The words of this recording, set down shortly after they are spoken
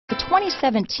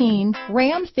2017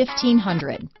 Ram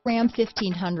 1500. Ram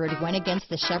 1500 went against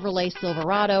the Chevrolet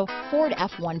Silverado, Ford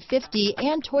F-150,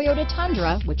 and Toyota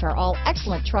Tundra, which are all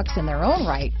excellent trucks in their own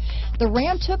right. The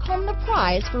Ram took home the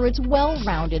prize for its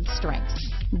well-rounded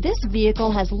strengths. This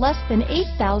vehicle has less than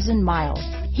 8,000 miles.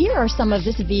 Here are some of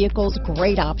this vehicle's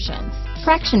great options: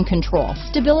 traction control,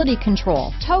 stability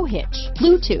control, tow hitch,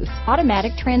 Bluetooth,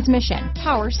 automatic transmission,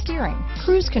 power steering,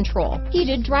 cruise control,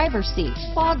 heated driver's seat,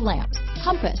 fog lamps,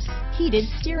 compass, heated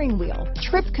steering wheel,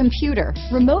 trip computer,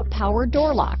 remote power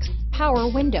door locks,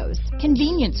 power windows,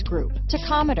 convenience group,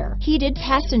 tachometer, heated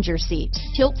passenger seat,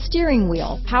 tilt steering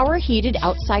wheel, power heated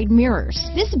outside mirrors.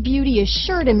 This beauty is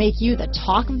sure to make you the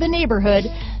talk of the neighborhood,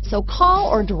 so call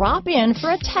or drop in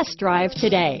for a test drive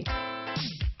today.